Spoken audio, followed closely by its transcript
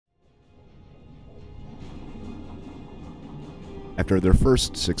After their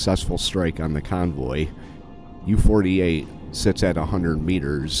first successful strike on the convoy, U48 sits at 100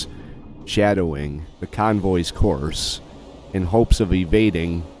 meters, shadowing the convoy's course in hopes of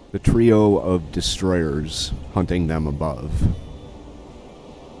evading the trio of destroyers hunting them above.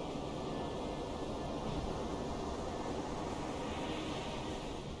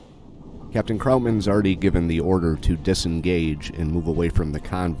 Captain Krautman's already given the order to disengage and move away from the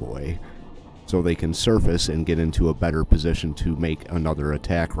convoy, so they can surface and get into a better position to make another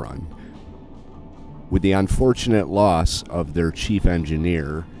attack run. With the unfortunate loss of their chief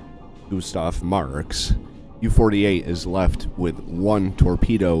engineer, Gustav, U48 is left with one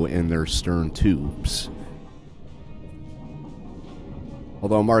torpedo in their stern tubes.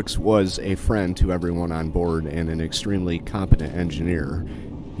 Although Marx was a friend to everyone on board and an extremely competent engineer,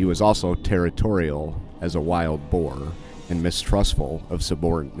 he was also territorial as a wild boar and mistrustful of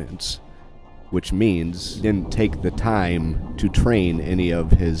subordinates, which means he didn't take the time to train any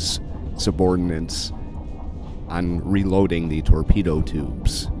of his subordinates on reloading the torpedo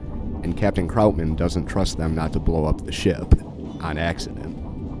tubes, and Captain Krautman doesn't trust them not to blow up the ship on accident.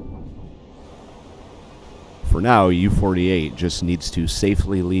 For now, U48 just needs to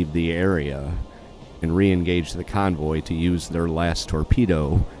safely leave the area and re-engage the convoy to use their last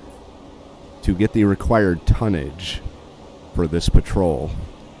torpedo to get the required tonnage for this patrol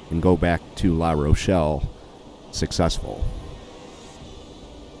and go back to La Rochelle successful.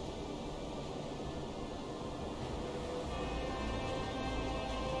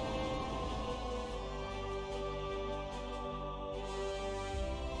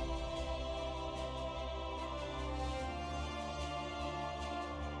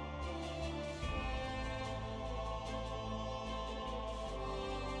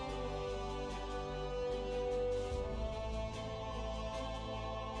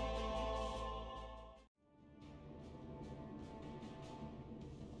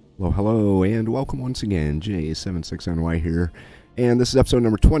 Hello, and welcome once again. J76NY here, and this is episode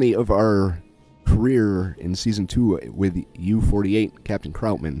number 20 of our career in Season 2 with U48, Captain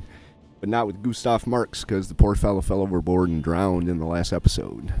Krautman, but not with Gustav Marx, because the poor fellow fell overboard and drowned in the last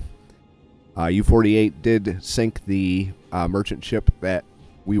episode. U48 did sink the merchant ship that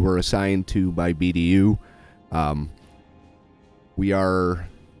we were assigned to by BDU. We are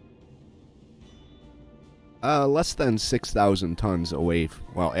less than 6,000 tons away.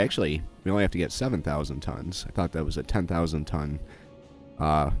 Well, actually, we only have to get 7,000 tons. I thought that was a 10,000 ton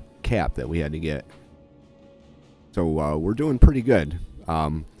cap that we had to get. So we're doing pretty good.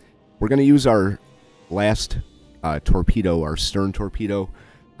 We're going to use our last torpedo, our stern torpedo,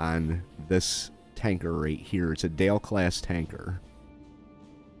 on this tanker right here. It's a Dale-class tanker.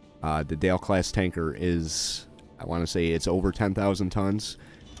 The Dale-class tanker is, I want to say it's over 10,000 tons.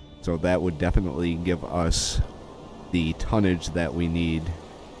 So that would definitely give us the tonnage that we need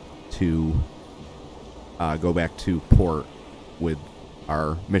to go back to port with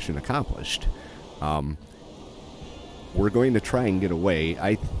our mission accomplished. We're going to try and get away.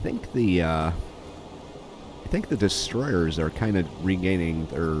 I think the destroyers are kind of regaining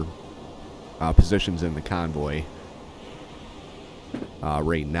their positions in the convoy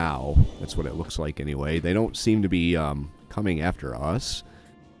right now. That's what it looks like anyway. They don't seem to be coming after us.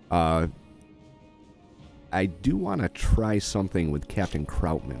 I do want to try something with Captain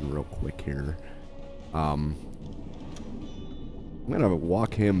Krautman real quick here. I'm going to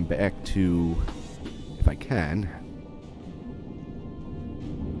walk him back to, if I can.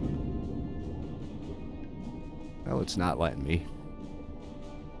 Well, it's not letting me.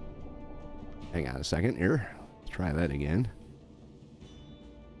 Hang on a second here. Let's try that again.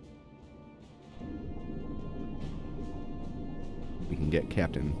 We can get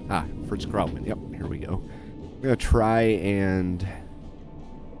Captain Fritz Krautman. Yep, here we go. I'm gonna try and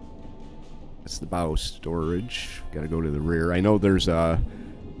that's the bow storage. Gotta go to the rear. I know there's a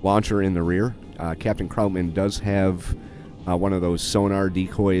launcher in the rear. Captain Krautman does have one of those sonar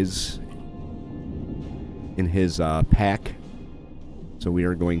decoys in his pack. So we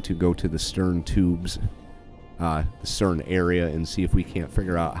are going to go to the stern tubes, the stern area, and see if we can't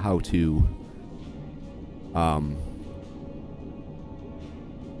figure out how to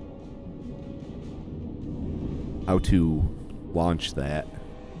launch that.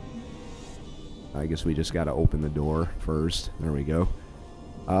 I guess we just got to open the door first. There we go.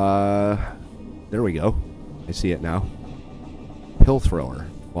 There we go. I see it now. Pill thrower.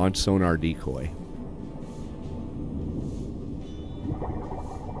 Launch sonar decoy.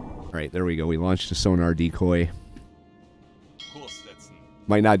 Alright, there we go. We launched a sonar decoy.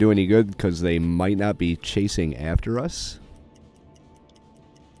 Might not do any good because they might not be chasing after us.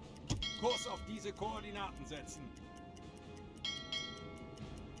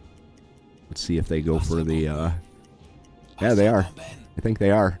 Let's see if they go for the, yeah, they are. I think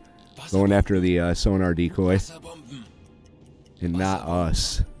they are. Going after the sonar decoy. And not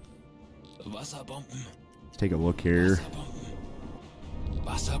us. Let's take a look here.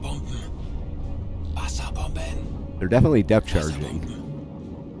 They're definitely depth charging.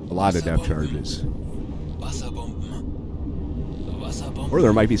 A lot of depth charges. Or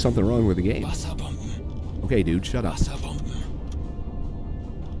there might be something wrong with the game. Okay, dude, shut up.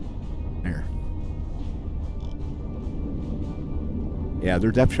 There. Yeah,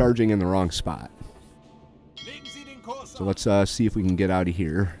 they're depth charging in the wrong spot. So let's see if we can get out of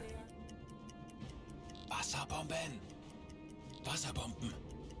here.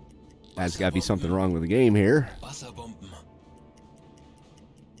 There's got to be something wrong with the game here.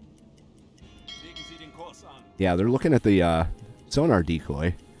 Yeah, they're looking at the sonar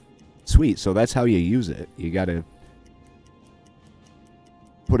decoy. Sweet, so that's how you use it. You got to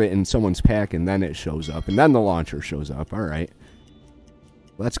put it in someone's pack and then it shows up. And then the launcher shows up. All right.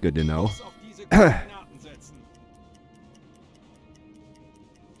 Well, that's good to know.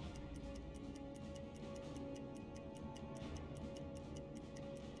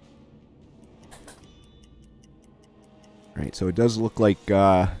 Alright, so it does look like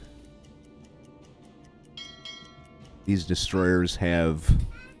these destroyers have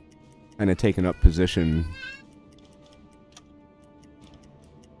kind of taken up position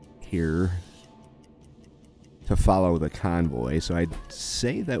here to follow the convoy. So I'd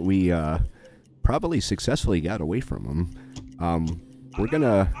say that we probably successfully got away from them. We're going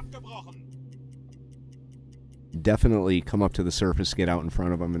to definitely come up to the surface, get out in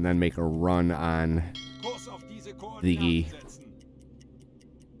front of them, and then make a run on the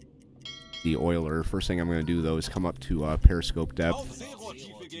oiler. First thing I'm going to do, though, is come up to periscope depth.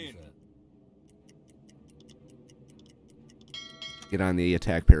 Get on the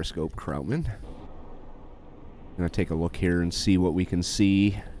attack periscope, Krautman. I'm going to take a look here and see what we can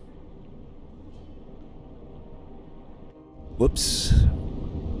see. Whoops.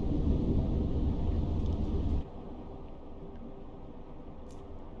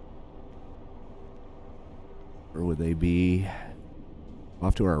 Where would they be?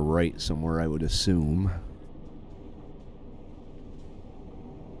 Off to our right somewhere, I would assume.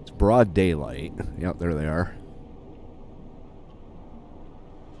 It's broad daylight. Yep, there they are.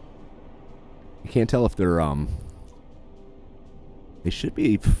 You can't tell if they're, they should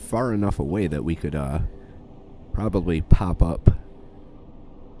be far enough away that we could, probably pop up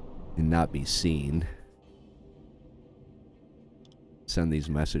and not be seen. Send these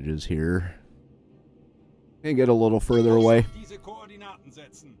messages here. And get a little further away.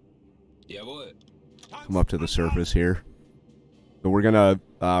 Come up to the surface here. So we're going to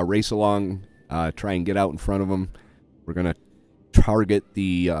race along, try and get out in front of them. We're going to target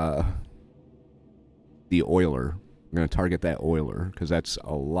the oiler. We're going to target that oiler because that's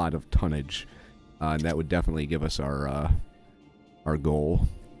a lot of tonnage. And that would definitely give us our goal.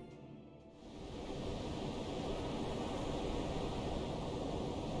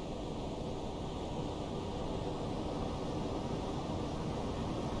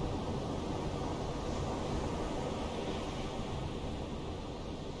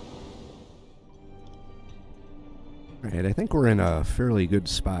 Alright, I think we're in a fairly good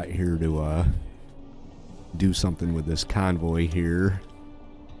spot here to do something with this convoy here.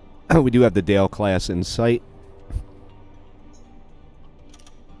 We do have the Dale class in sight.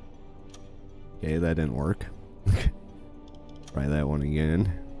 Okay, that didn't work. Try that one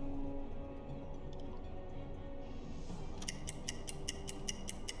again.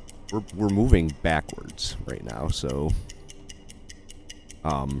 We're moving backwards right now, so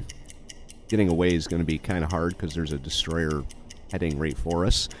getting away is going to be kind of hard because there's a destroyer heading right for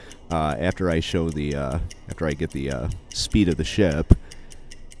us. After I show the after I get the speed of the ship,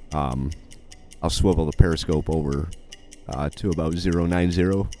 I'll swivel the periscope over to about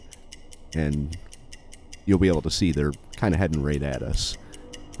 090, and you'll be able to see they're kind of heading right at us.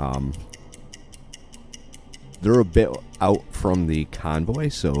 They're a bit out from the convoy,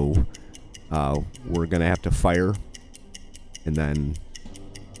 so we're going to have to fire and then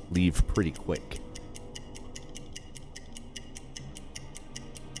leave pretty quick.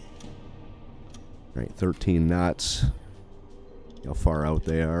 All right, 13 knots. How far out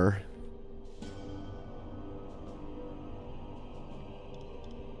they are.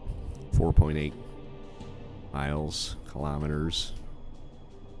 .8 miles, kilometers.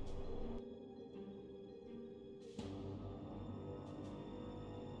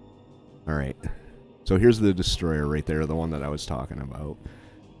 All right, so here's the destroyer right there, the one that I was talking about.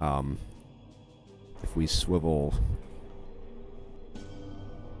 If we swivel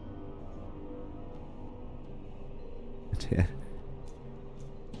Yeah,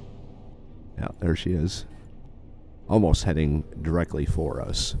 there she is. Almost heading directly for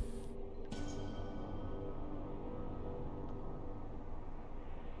us.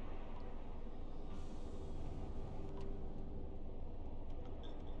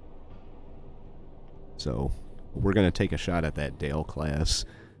 So we're going to take a shot at that Dale class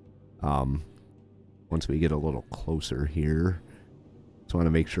once we get a little closer here. Just want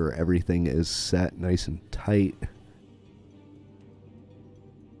to make sure everything is set nice and tight.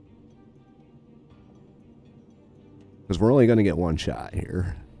 Because we're only going to get one shot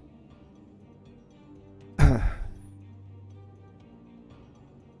here.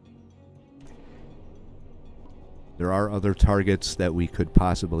 There are other targets that we could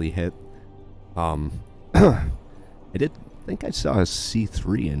possibly hit. I did think I saw a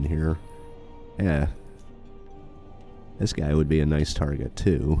C3 in here. Yeah. This guy would be a nice target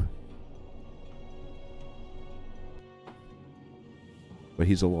too. But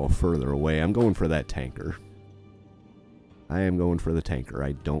he's a little further away. I'm going for that tanker. I am going for the tanker.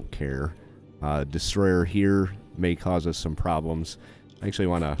 I don't care. Destroyer here may cause us some problems. I actually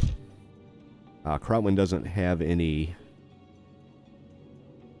want to... Krautman doesn't have any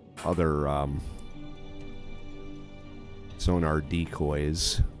other sonar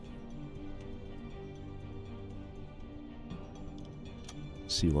decoys.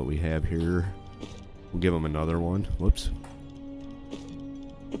 Let's see what we have here. We'll give him another one. Whoops.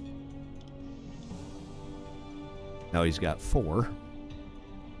 Now he's got 4.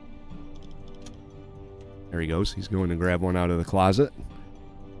 There he goes. He's going to grab one out of the closet.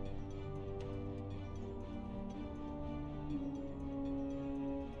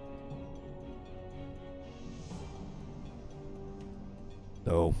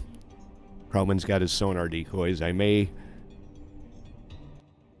 So, Krautman's got his sonar decoys. I may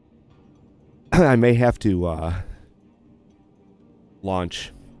have to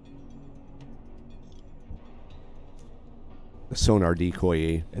launch the sonar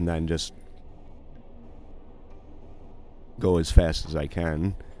decoy and then just go as fast as I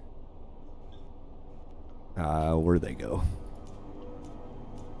can. Where'd they go?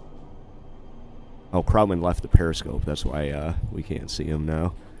 Oh, Krautman left the periscope. That's why we can't see him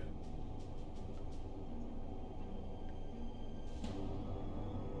now.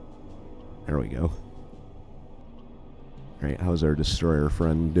 There we go. Alright, how's our destroyer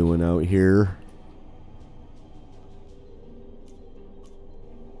friend doing out here?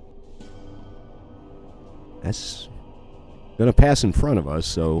 That's gonna pass in front of us,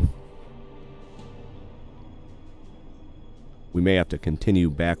 so we may have to continue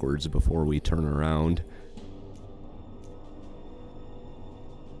backwards before we turn around.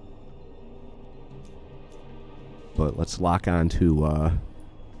 But let's lock onto our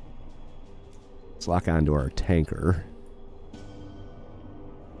tanker.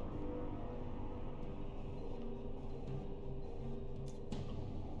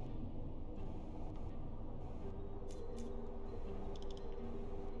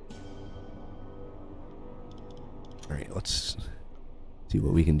 All right, let's see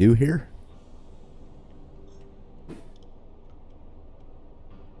what we can do here.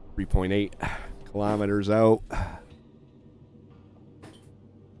 3.8 kilometers out.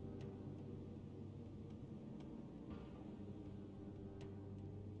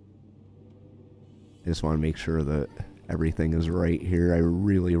 Just want to make sure that everything is right here. I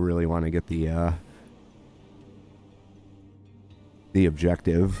really, really want to get the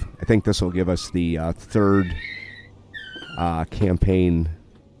objective. I think this will give us the third campaign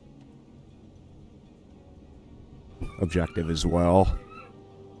objective as well.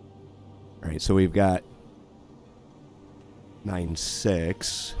 All right, so we've got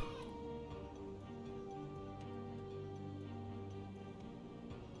 9.6.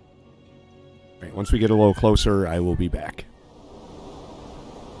 All right, once we get a little closer, I will be back.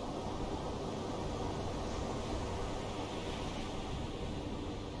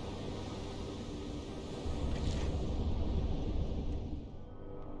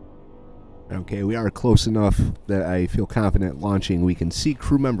 Okay, we are close enough that I feel confident launching. We can see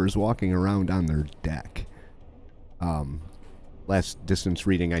crew members walking around on their deck. Last distance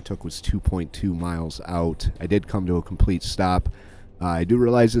reading I took was 2.2 miles out. I did come to a complete stop. I do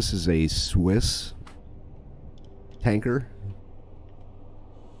realize this is a Swiss tanker.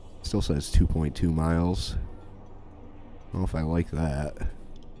 Still says 2.2 miles. I don't know if I like that.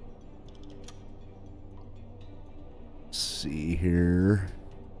 Let's see here.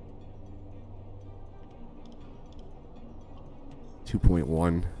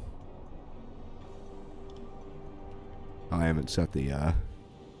 2.1. Oh, I haven't set the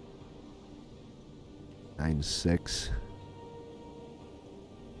 9.6.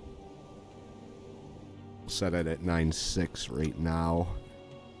 set it at 9.6 right now.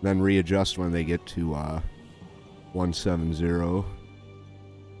 Then readjust when they get to 170,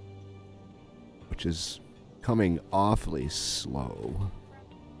 which is coming awfully slow.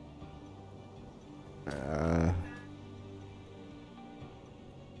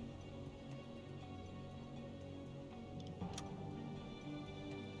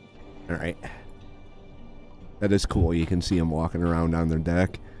 Alright. That is cool. You can see them walking around on their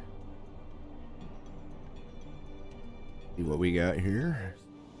deck. See what we got here.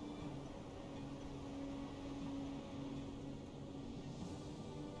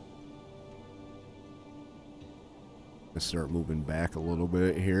 Let's start moving back a little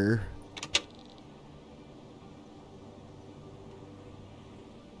bit here.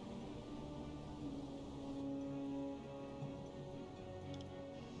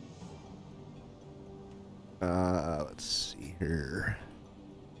 Let's see here.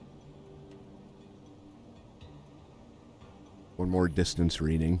 One more distance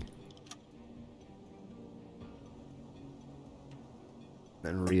reading.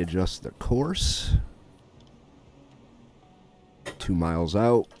 Then readjust the course. 2 miles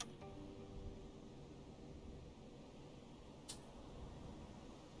out.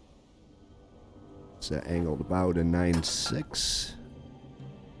 Set angled about a 9.6.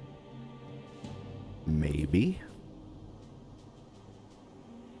 Maybe.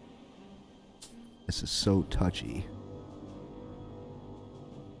 This is so touchy.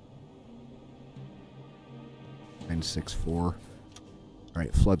 9.64.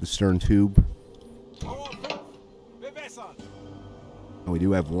 Alright, flood the stern tube. Oh, we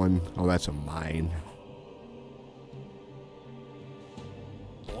do have one. Oh, that's a mine.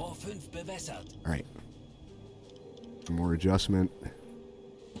 Alright. One more adjustment.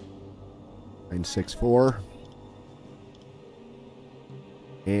 9.64.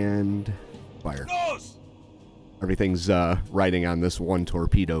 And fire. Everything's riding on this one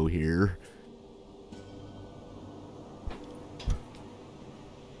torpedo here.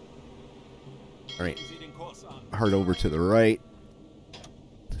 Alright. Hard over to the right.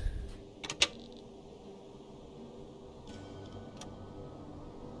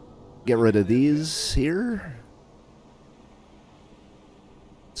 Get rid of these here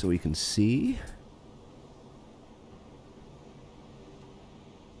so we can see.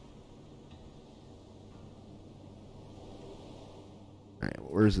 Alright,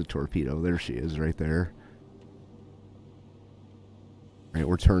 where's the torpedo? There she is, right there. Alright,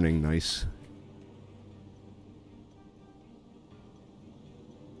 we're turning nice.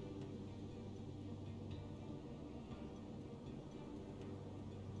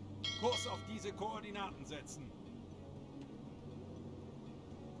 Kurs auf diese Koordinaten setzen.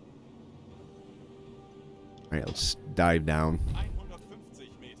 Alright, let's dive down.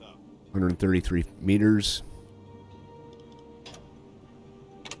 150 Meter. 133 meters.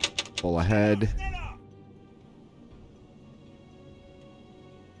 Full ahead.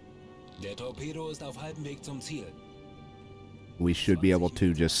 Der Torpedo ist auf halbem Weg zum Ziel. We should be able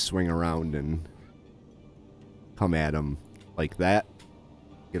to just swing around and come at him like that.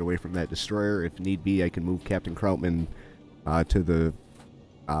 Get away from that destroyer. If need be, I can move Captain Krautman to the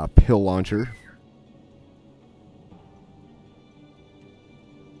pill launcher.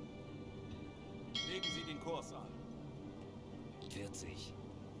 Legen Sie den Kurs an. 40.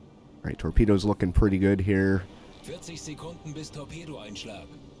 Alright, torpedo's looking pretty good here. 40 Sekunden bis Torpedoeinschlag.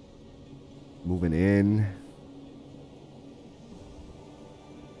 Moving in.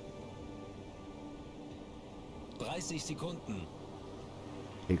 Sekunden.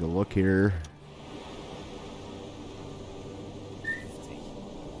 Take a look here.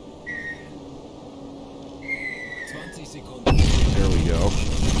 20 Sekunden. There we go.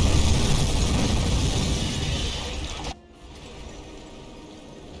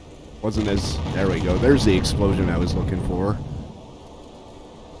 Wasn't as... There we go. There's the explosion I was looking for.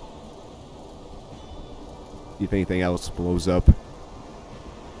 See if anything else blows up.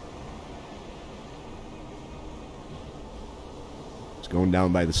 It's going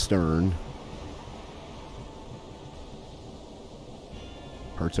down by the stern.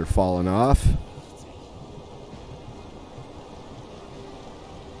 Parts are falling off.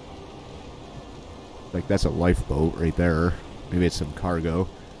 Like that's a lifeboat right there. Maybe it's some cargo.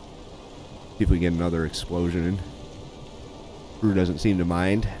 See if we get another explosion. Crew doesn't seem to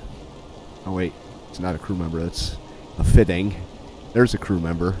mind. Oh wait, it's not a crew member, that's a fitting. There's a crew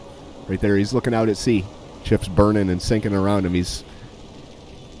member. Right there, he's looking out at sea. Ship's burning and sinking around him. He's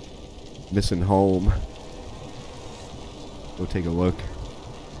missing home. Go take a look.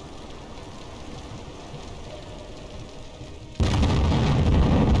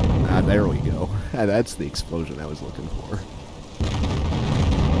 Ah, there we go. That's the explosion I was looking for.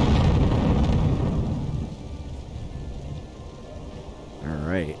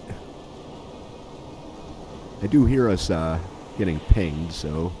 Alright. I do hear us getting pinged,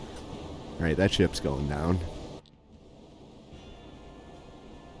 so... Alright, that ship's going down.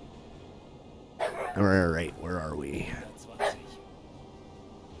 Alright, where are we? 120.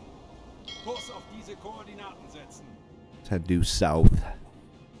 Kurs auf diese Koordinaten setzen. Let's head due south.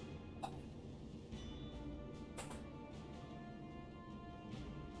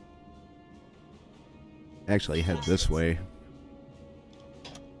 Actually, head this way.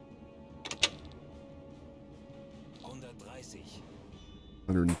 130.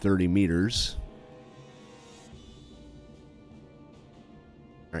 130 meters.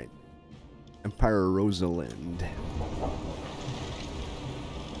 Alright. Empire Rosalind.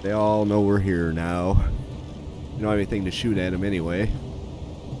 They all know we're here now. We don't have anything to shoot at them anyway.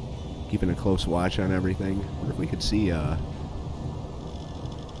 Keeping a close watch on everything. Wonder if we could see,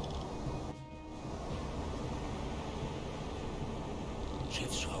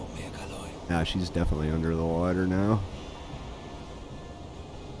 Schiffsschraubenwerkerleu. Nah, she's definitely under the water now.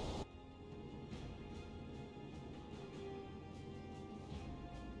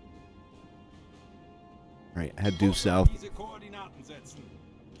 Alright, head due Kurs auf south. diese Koordinaten setzen.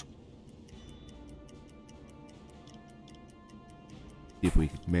 See if we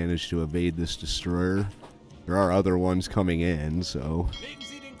can manage to evade this destroyer. There are other ones coming in, so Legen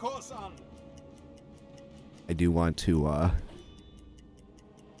Sie den Kurs an. I do want to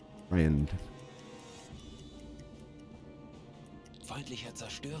try and... Feindlicher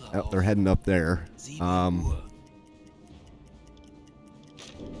Zerstörer Oh, auf. they're heading up there. 7 Uhr.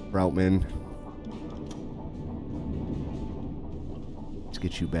 Routman. Let's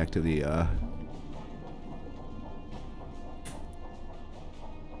get you back to the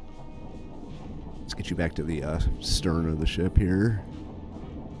let's get you back to the stern of the ship here.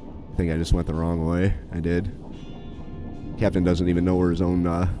 I think I just went the wrong way. I did. Captain doesn't even know where his own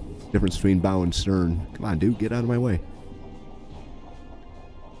difference between bow and stern. Come on, dude, get out of my way.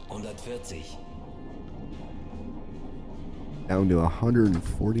 140. Down to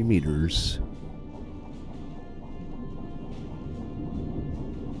 140 meters.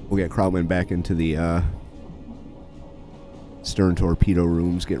 We'll get Krautman back into the stern torpedo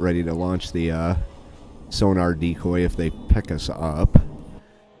rooms, get ready to launch the sonar decoy if they pick us up.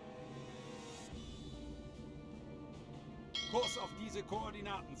 Kurs auf diese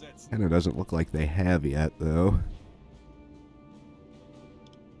Koordinaten setzen. Kinda doesn't look like they have yet, though.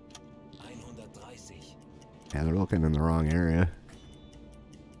 130. Yeah, they're looking in the wrong area.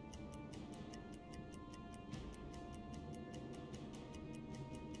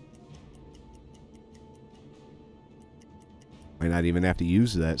 Might not even have to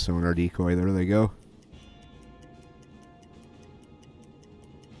use that sonar decoy. There they go.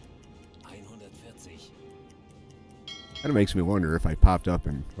 140. Kinda makes me wonder if I popped up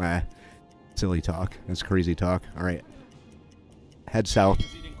and... silly talk. That's crazy talk. Alright. Head south.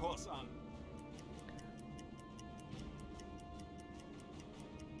 Legen Sie den Kurs an.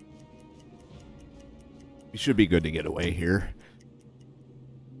 You should be good to get away here.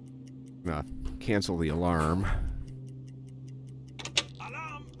 Cancel the alarm.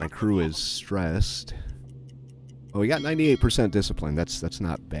 Alarm! My crew is stressed. Oh, we got 98% discipline. That's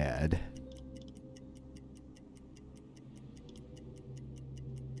not bad.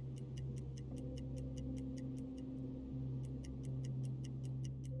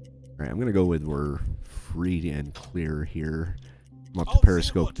 Alright, I'm gonna go with we're free and clear here. I'm up to Auf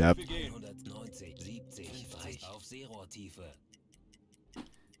periscope Seerohrtiefe depth. gehen. 190. 70. Frei. Auf Seerohrtiefe.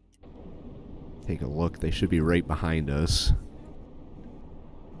 Take a look. They should be right behind us.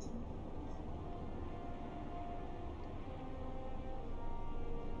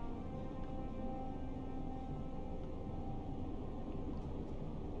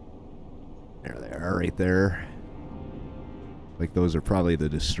 There they are, right there. Like those are probably the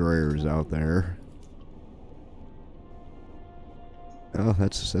destroyers out there. Oh,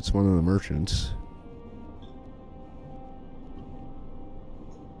 that's one of the merchants.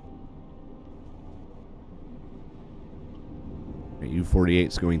 U48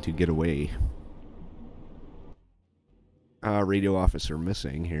 is going to get away. Radio officer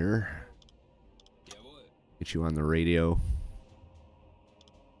missing here. Jawohl. Get you on the radio.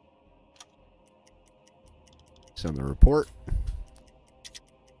 Send the report.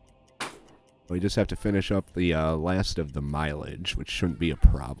 We just have to finish up the last of the mileage, which shouldn't be a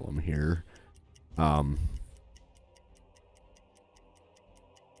problem here.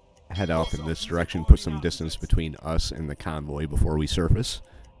 Head off in this direction, put some distance between us and the convoy before we surface.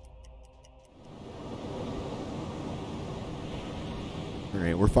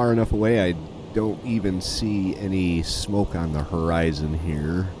 Alright, we're far enough away I don't even see any smoke on the horizon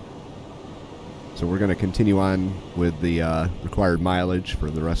here. So we're going to continue on with the required mileage for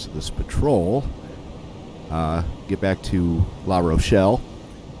the rest of this patrol. Get back to La Rochelle.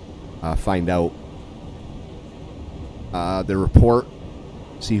 Find out the report.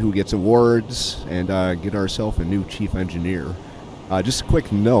 See who gets awards. And get ourselves a new chief engineer. Just a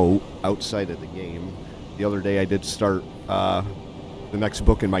quick note outside of the game. The other day I did start the next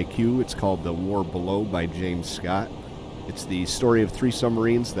book in my queue. It's called The War Below by James Scott. It's the story of 3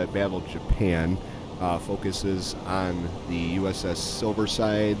 submarines that battled Japan. Focuses on the USS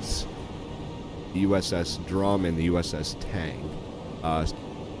Silversides, the USS Drum, and the USS Tang.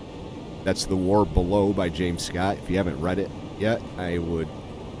 That's The War Below by James Scott. If you haven't read it yet, I would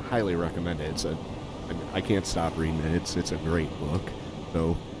highly recommend it. I can't stop reading it. It's a great book.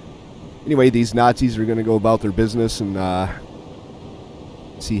 So anyway, these Nazis are going to go about their business and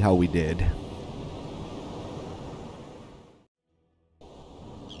see how we did.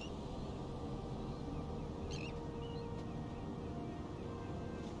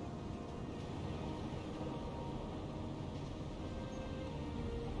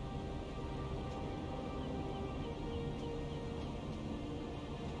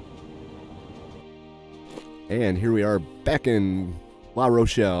 And here we are back in La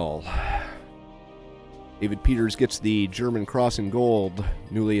Rochelle. David Peters gets the German Cross in Gold,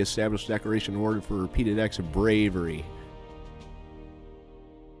 newly established decoration awarded for repeated acts of bravery.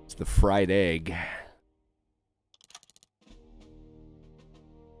 It's the fried egg.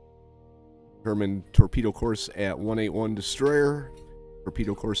 German torpedo course at 181 Destroyer,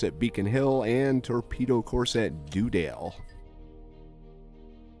 torpedo course at Beacon Hill, and torpedo course at Dewdale.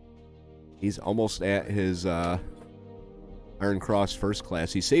 He's almost at his Iron Cross First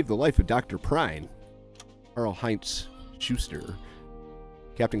Class. He saved the life of Dr. Prine, Karl Heinz Schuster.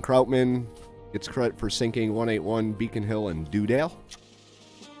 Captain Krautman gets credit for sinking 181 Beacon Hill and Dewdale.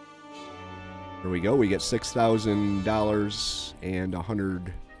 There we go. We get $6,000 and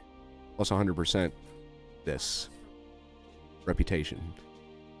 100 plus 100% this reputation.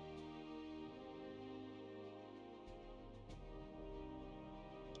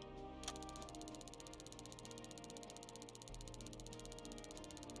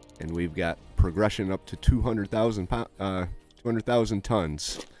 And we've got progression up to 200,000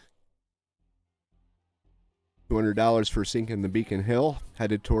 tons. $200 for sinking the Beacon Hill.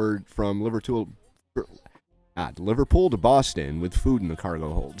 Headed toward from Liverpool to Boston with food in the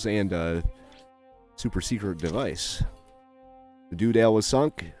cargo holds and a super secret device. The Dewdale was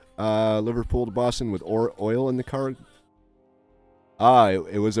sunk. Liverpool to Boston with oil in the cargo.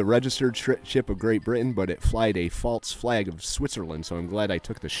 It was a registered ship of Great Britain, but it flied a false flag of Switzerland, so I'm glad I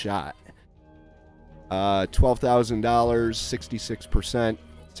took the shot. $12,000, 66%,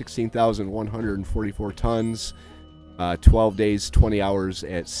 16,144 tons, 12 days, 20 hours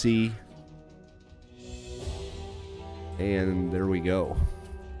at sea. And there we go.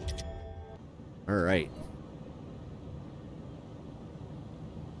 All right.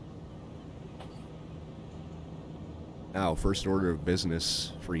 Now, first order of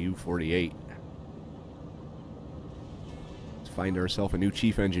business for U48. Let's find ourselves a new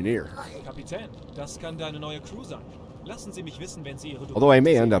chief engineer. Kapitän, das kann deine neue Crew sein. Lassen Sie mich wissen, wenn Sie Ihre Although I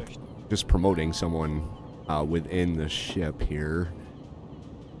may end up just promoting someone within the ship here.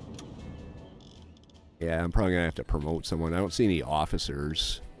 Yeah, I'm probably going to have to promote someone. I don't see any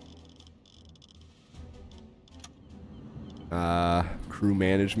officers. Crew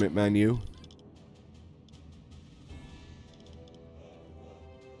management menu.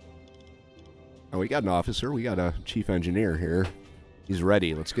 Oh, we got an officer. We got a chief engineer here. He's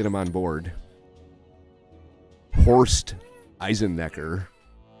ready. Let's get him on board. Horst Eisennecker.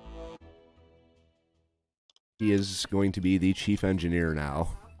 He is going to be the chief engineer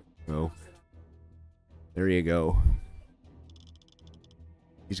now. So, there you go.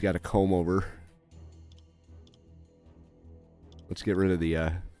 He's got a comb over. Let's get rid of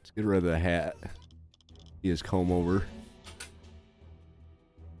the hat. He has comb over.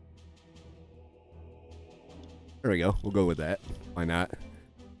 There we go. We'll go with that. Why not?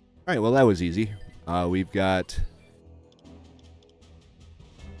 Alright, well that was easy. We've got...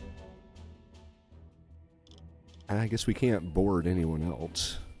 I guess we can't board anyone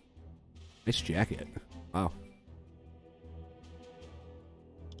else. Nice jacket. Wow.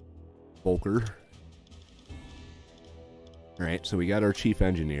 Volker. Alright, so we got our chief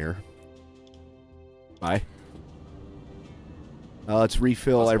engineer. Bye. Let's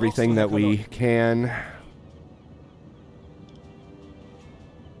refill everything that we can.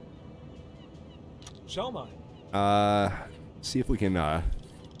 Schau mal. See if we can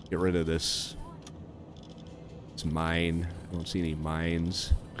get rid of this mine. I don't see any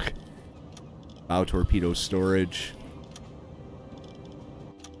mines. Bow torpedo storage.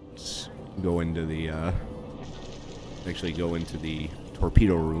 Let's go into the actually go into the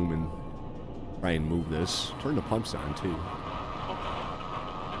torpedo room and try and move this. Turn the pumps on too.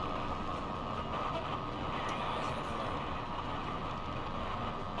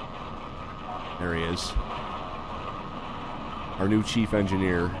 There he is. Our new chief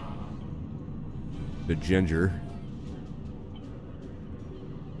engineer, the Ginger.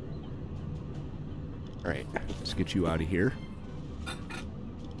 Alright, let's get you out of here.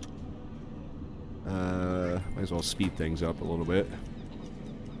 Might as well speed things up a little bit.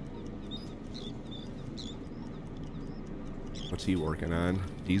 What's he working on?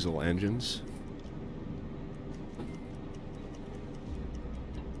 Diesel engines.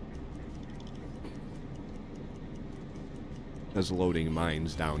 That's loading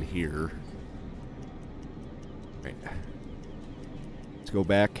mines down here. Right. Let's go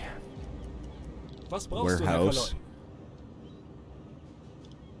back. Was brauchst du, Herr Warehouse. Kaloi?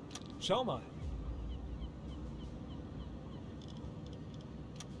 Schau mal.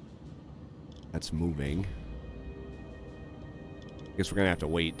 That's moving. Guess we're gonna have to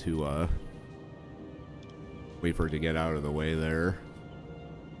wait to wait for it to get out of the way there.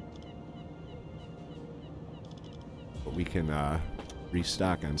 But we can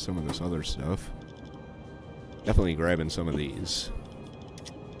restock on some of this other stuff. Definitely grabbing some of these.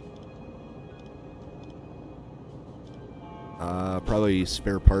 Probably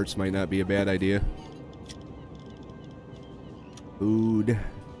spare parts might not be a bad idea. Food.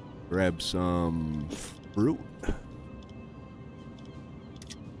 Grab some fruit.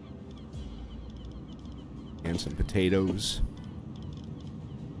 And some potatoes.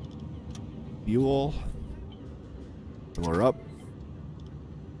 Fuel. And we're up.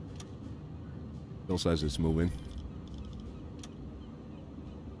 Still says it's moving.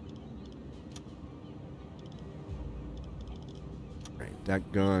 Right, deck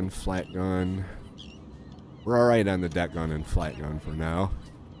gun, flat gun. We're alright on the deck gun and flat gun for now.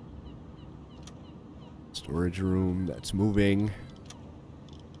 Storage room, that's moving.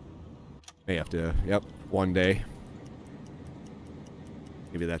 May have to, yep, one day.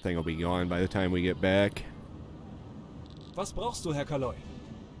 Maybe that thing will be gone by the time we get back. Was brauchst du, Herr Kaloi?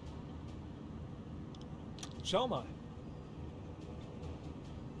 Schau mal.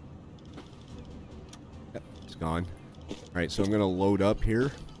 Yep, it's gone. Alright, so I'm gonna load up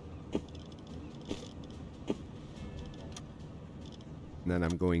here. And then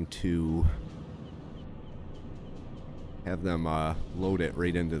I'm going to have them load it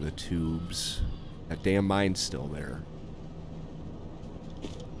right into the tubes. That damn mine's still there.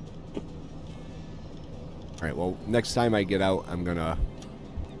 Alright, well, next time I get out, I'm gonna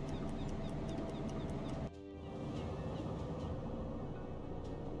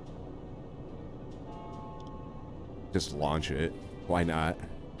just launch it. Why not?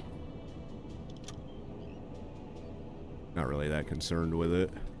 Not really that concerned with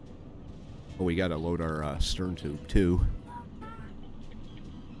it. But we gotta load our stern tube too.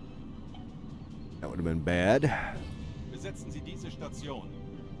 That would have been bad. Besetzen Sie diese Station.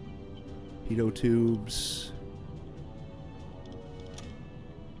 Torpedo tubes.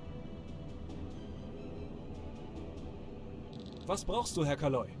 Was brauchst du, Herr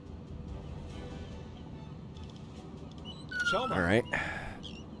Kaloi? Schau mal. All right.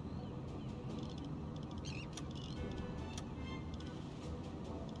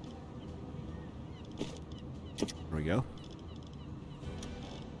 There we go.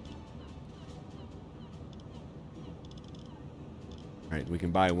 All right, we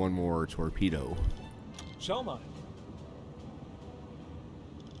can buy one more torpedo. Schau mal.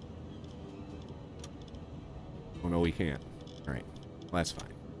 Oh no, we can't. All right, well, that's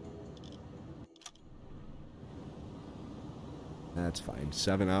fine. That's fine.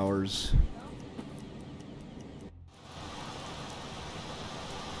 7 hours.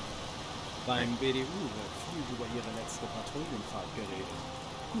 Beim BDU wird viel über ihre letzte Patrouillenfahrt geredet.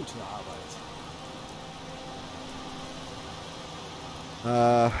 Gute Arbeit.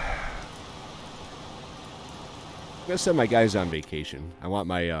 I'm gonna send my guys on vacation. I want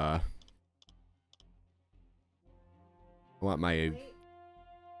my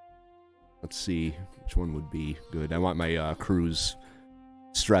let's see which one would be good. I want my crew's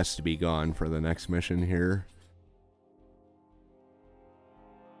stress to be gone for the next mission here.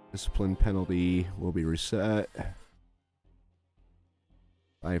 Discipline penalty will be reset.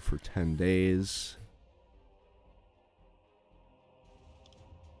 5 for 10 days.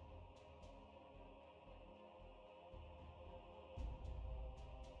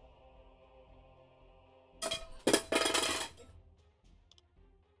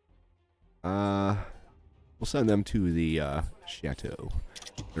 We'll send them to the chateau.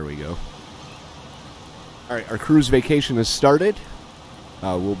 There we go. Alright, our cruise vacation has started.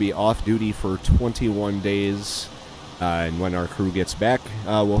 We'll be off duty for 21 days. And when our crew gets back,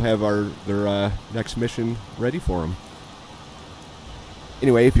 we'll have their next mission ready for them.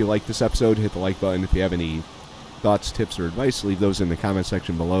 Anyway, if you like this episode, hit the like button. If you have any thoughts, tips, or advice, leave those in the comment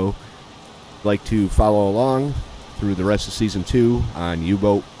section below. If you'd like to follow along through the rest of Season 2 on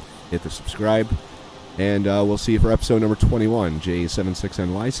U-Boat, hit the subscribe. And we'll see you for episode number 21,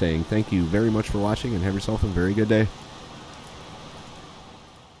 J76NY, saying thank you very much for watching and have yourself a very good day.